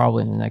finished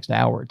probably in the next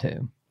hour or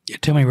two.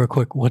 Tell me real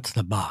quick, what's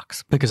the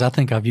box? Because I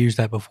think I've used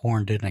that before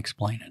and didn't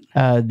explain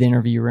it. The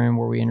interview room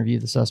where we interview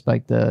the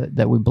suspect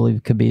that we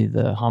believe could be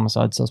the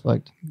homicide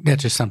suspect.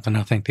 That's just something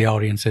I think the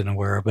audience isn't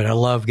aware of, but I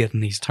love getting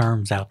these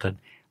terms out that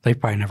they've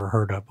probably never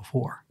heard of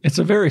before. It's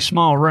a very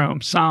small room.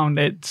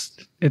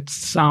 It's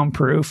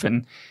soundproof,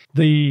 and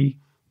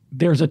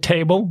there's a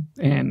table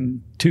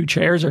and 2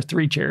 chairs or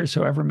 3 chairs,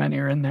 however many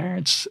are in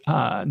there.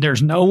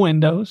 There's no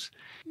windows,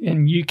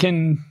 and you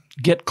can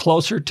get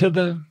closer to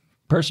the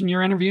person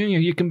you're interviewing.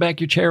 You can back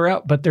your chair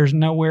up, but there's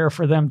nowhere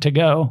for them to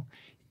go.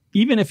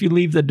 Even if you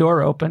leave the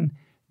door open,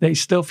 they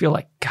still feel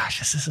like, gosh,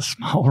 this is a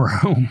small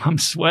room. I'm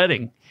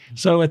sweating.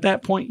 So at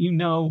that point, you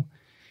know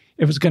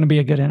if it's going to be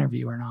a good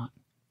interview or not.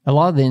 A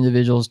lot of the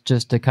individuals,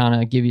 just to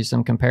kind of give you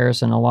some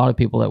comparison, a lot of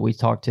people that we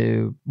talk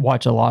to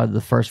watch a lot of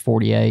the first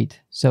 48.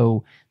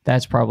 So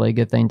that's probably a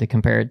good thing to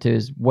compare it to,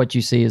 is what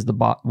you see is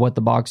what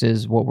the box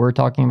is. What we're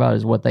talking about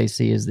is what they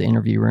see as the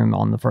interview room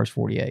on the first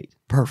 48.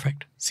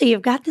 Perfect. So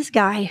you've got this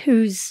guy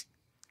who's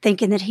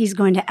thinking that he's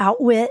going to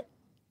outwit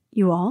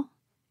you all,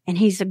 and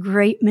he's a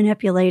great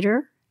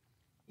manipulator,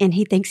 and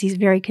he thinks he's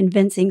very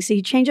convincing. So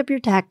you change up your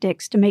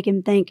tactics to make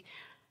him think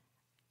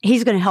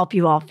he's going to help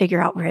you all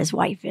figure out where his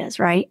wife is,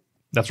 right?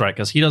 That's right,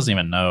 because he doesn't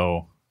even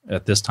know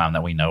at this time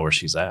that we know where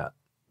she's at.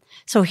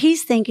 So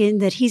he's thinking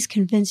that he's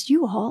convinced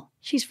you all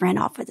she's ran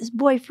off with his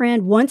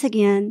boyfriend. Once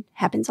again,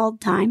 happens all the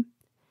time.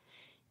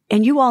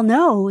 And you all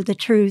know the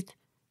truth,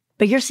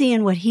 but you're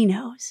seeing what he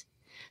knows.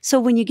 So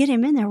when you get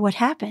him in there, what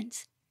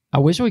happens? I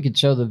wish we could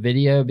show the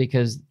video,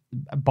 because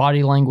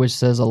body language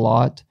says a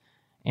lot.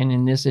 And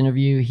in this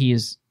interview, he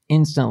is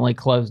instantly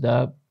closed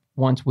up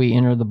once we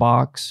enter the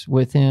box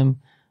with him.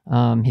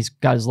 He's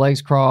got his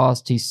legs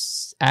crossed. He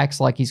acts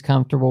like he's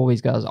comfortable.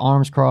 He's got his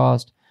arms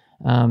crossed.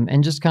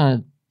 And just kind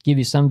of give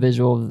you some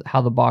visual of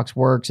how the box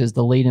works is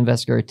the lead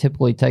investigator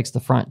typically takes the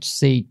front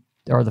seat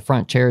or the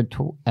front chair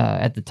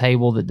at the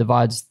table that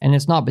divides, and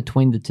it's not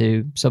between the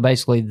two. So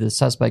basically the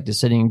suspect is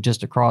sitting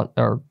just across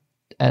or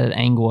at an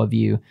angle of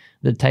you.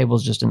 The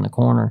table's just in the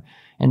corner.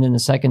 And then the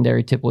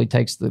secondary typically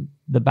takes the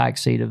back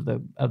seat of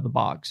the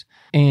box.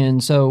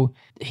 And so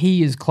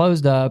he is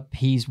closed up.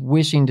 He's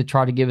wishing to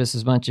try to give us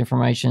as much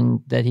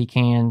information that he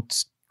can.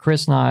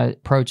 Chris and I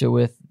approach it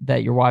with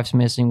that your wife's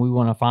missing. We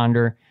want to find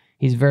her.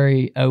 He's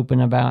very open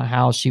about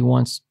how she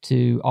wants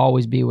to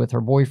always be with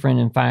her boyfriend.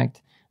 In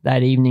fact,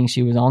 that evening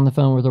she was on the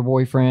phone with her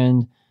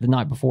boyfriend the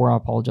night before. I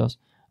apologize.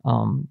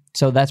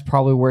 So that's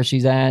probably where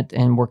she's at.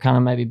 And we're kind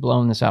of maybe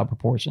blowing this out of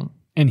proportion.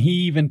 And he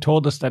even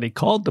told us that he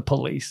called the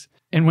police.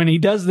 And when he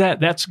does that,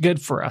 that's good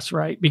for us,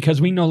 right?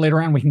 Because we know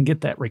later on we can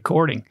get that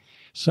recording.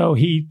 So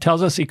he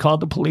tells us he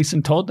called the police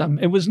and told them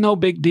it was no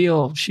big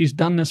deal. She's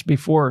done this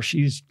before.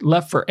 She's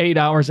left for 8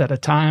 hours at a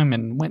time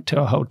and went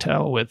to a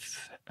hotel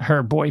with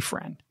her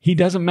boyfriend. He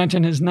doesn't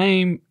mention his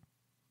name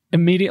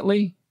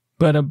immediately,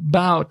 but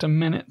about a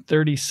minute,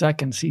 30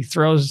 seconds, he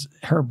throws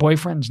her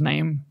boyfriend's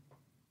name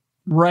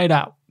right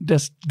out.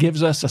 Just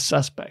gives us a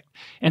suspect.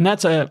 And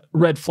that's a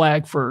red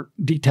flag for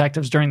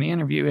detectives during the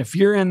interview. If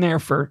you're in there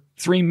for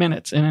 3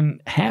 minutes and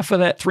in half of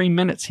that 3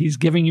 minutes, he's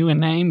giving you a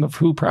name of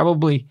who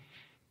probably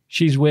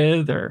she's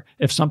with, or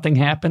if something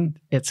happened,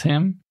 it's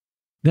him,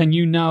 then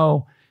you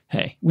know,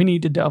 hey, we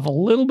need to delve a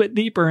little bit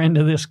deeper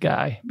into this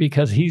guy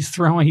because he's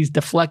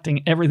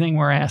deflecting everything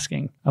we're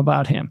asking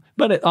about him.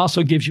 But it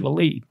also gives you a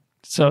lead.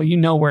 So you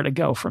know where to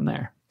go from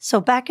there. So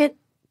back at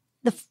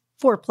the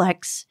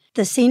fourplex,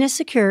 the scene is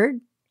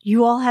secured.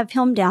 You all have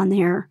him down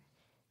there.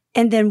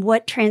 And then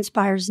what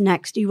transpires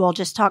next? Do you all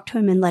just talk to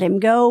him and let him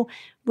go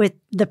with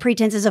the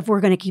pretenses of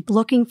we're going to keep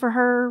looking for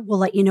her? We'll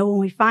let you know when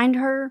we find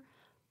her?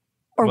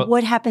 Or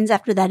what happens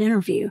after that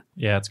interview?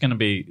 Yeah, it's going to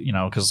be,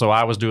 because so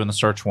I was doing the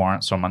search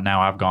warrant. So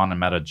now I've gone and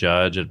met a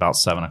judge at about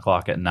 7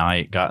 o'clock at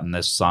night, gotten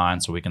this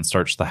signed so we can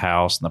search the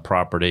house and the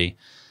property.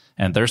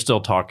 And they're still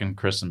talking.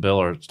 Chris and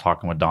Bill are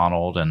talking with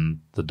Donald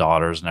and the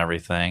daughters and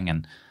everything.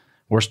 And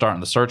we're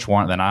starting the search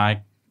warrant. Then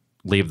I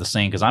leave the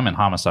scene because I'm in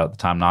homicide at the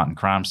time, not in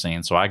crime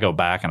scene. So I go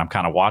back and I'm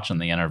kind of watching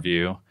the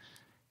interview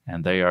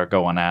and they are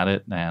going at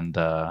it. And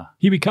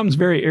he becomes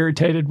very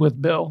irritated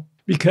with Bill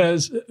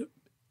because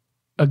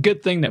a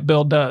good thing that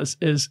Bill does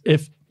is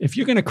if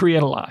you're going to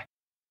create a lie,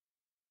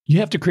 you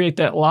have to create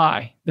that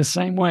lie the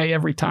same way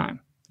every time.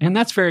 And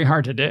that's very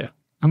hard to do.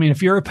 I mean,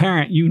 if you're a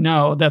parent, you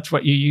know that's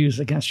what you use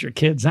against your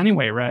kids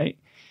anyway, right?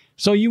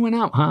 So you went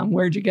out, huh?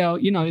 Where'd you go?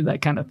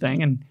 That kind of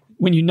thing. And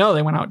when you know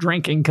they went out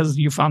drinking because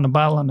you found the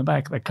bottle in the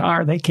back of the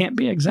car, they can't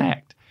be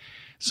exact.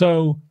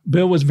 So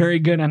Bill was very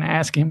good on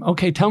asking him,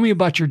 okay, tell me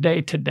about your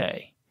day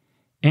today.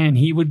 And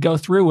he would go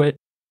through it.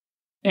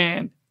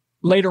 And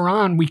later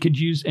on, we could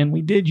use, and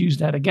we did use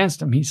that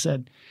against him. He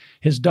said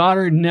his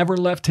daughter never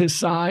left his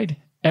side.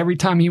 Every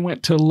time he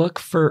went to look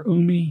for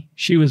Umi,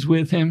 she was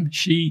with him.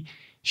 She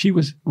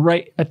was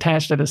right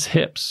attached at his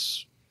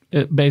hips,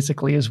 it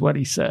basically is what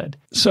he said.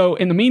 So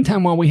in the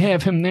meantime, while we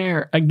have him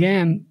there,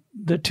 again,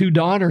 the two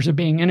daughters are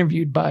being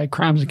interviewed by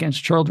crimes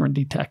against children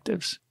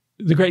detectives.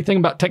 The great thing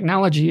about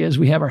technology is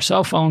we have our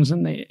cell phones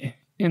in the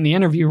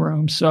interview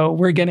room. So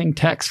we're getting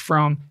texts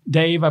from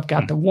Dave, I've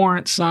got the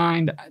warrant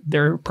signed.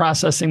 They're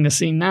processing the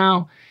scene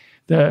now.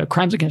 The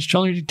crimes against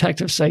children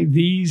detectives say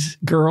these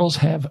girls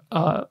have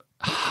a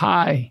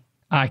high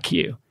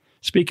IQ.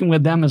 Speaking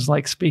with them is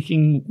like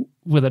speaking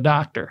with a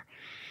doctor.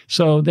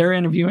 So they're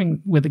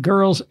interviewing with the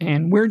girls,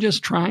 and we're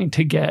just trying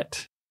to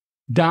get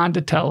Don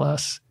to tell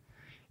us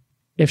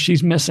if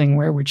she's missing,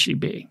 where would she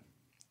be?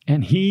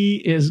 And he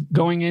is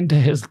going into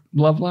his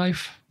love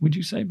life, would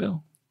you say,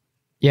 Bill?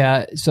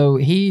 Yeah, so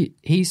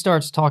he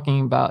starts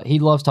talking about, he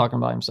loves talking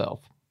about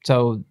himself.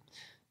 So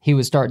he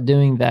would start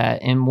doing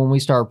that. And when we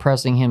started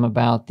pressing him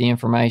about the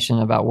information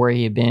about where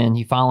he had been,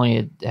 he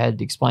finally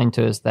had explained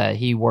to us that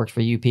he worked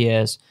for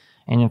UPS.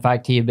 And in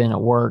fact, he had been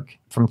at work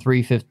from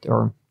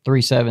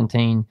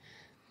 3:17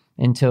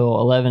 until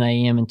 11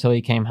 a.m. until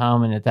he came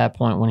home. And at that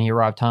point, when he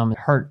arrived home,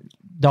 her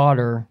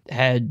daughter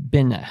had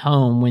been at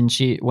home when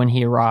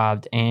he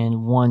arrived.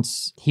 And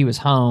once he was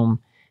home,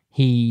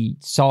 he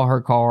saw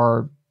her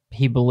car.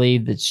 He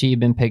believed that she had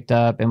been picked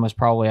up and was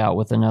probably out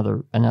with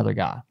another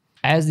guy.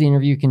 As the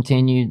interview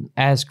continued,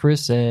 as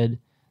Chris said,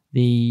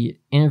 the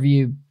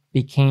interview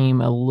became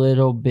a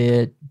little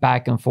bit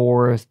back and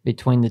forth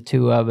between the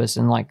two of us.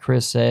 And like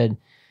Chris said,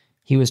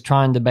 he was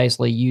trying to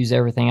basically use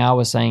everything I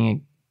was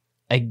saying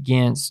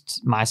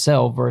against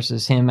myself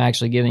versus him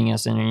actually giving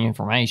us any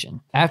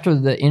information. After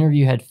the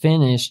interview had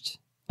finished,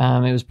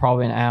 it was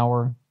probably an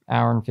hour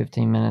and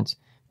 15 minutes.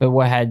 But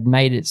what had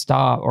made it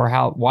stop, or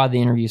why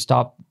the interview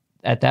stopped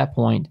at that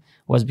point,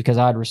 was because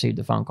I had received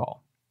a phone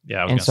call.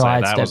 Yeah, I was going to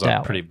say that was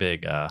a pretty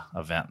big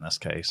event in this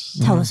case.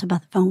 Tell us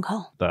about the phone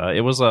call.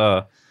 It was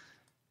a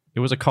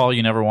call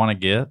you never want to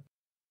get.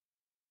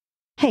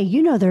 Hey,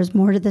 you know there's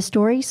more to the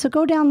story, so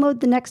go download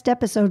the next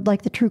episode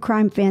like the true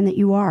crime fan that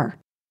you are.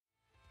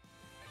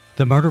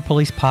 The Murder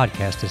Police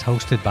podcast is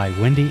hosted by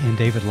Wendy and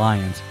David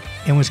Lyons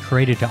and was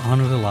created to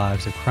honor the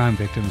lives of crime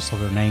victims so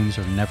their names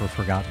are never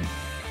forgotten.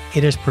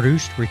 It is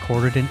produced,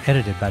 recorded, and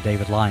edited by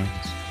David Lyons.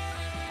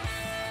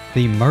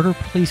 The Murder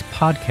Police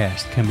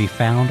podcast can be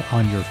found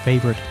on your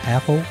favorite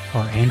Apple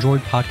or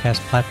Android podcast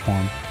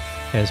platform,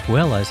 as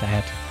well as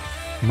at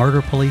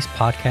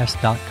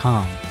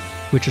murderpolicepodcast.com,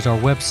 which is our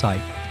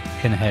website,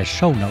 and it has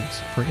show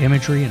notes for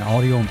imagery and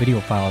audio and video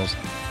files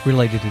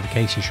related to the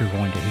cases you're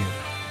going to hear.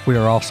 We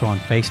are also on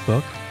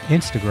Facebook,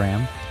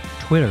 Instagram,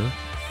 Twitter,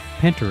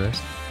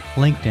 Pinterest,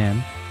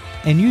 LinkedIn,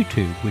 and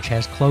YouTube, which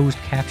has closed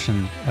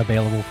caption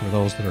available for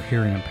those that are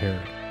hearing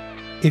impaired.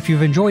 If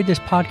you've enjoyed this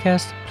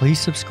podcast, please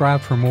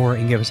subscribe for more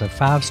and give us a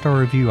 5-star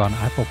review on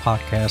Apple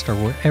Podcast or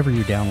wherever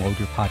you download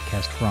your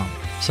podcast from.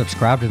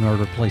 Subscribe to the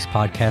Murder Police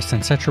Podcast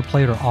and set your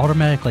player to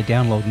automatically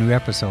download new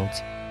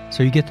episodes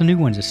so you get the new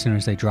ones as soon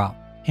as they drop.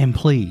 And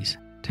please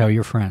tell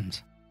your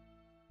friends.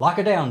 Lock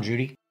it down,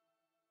 Judy.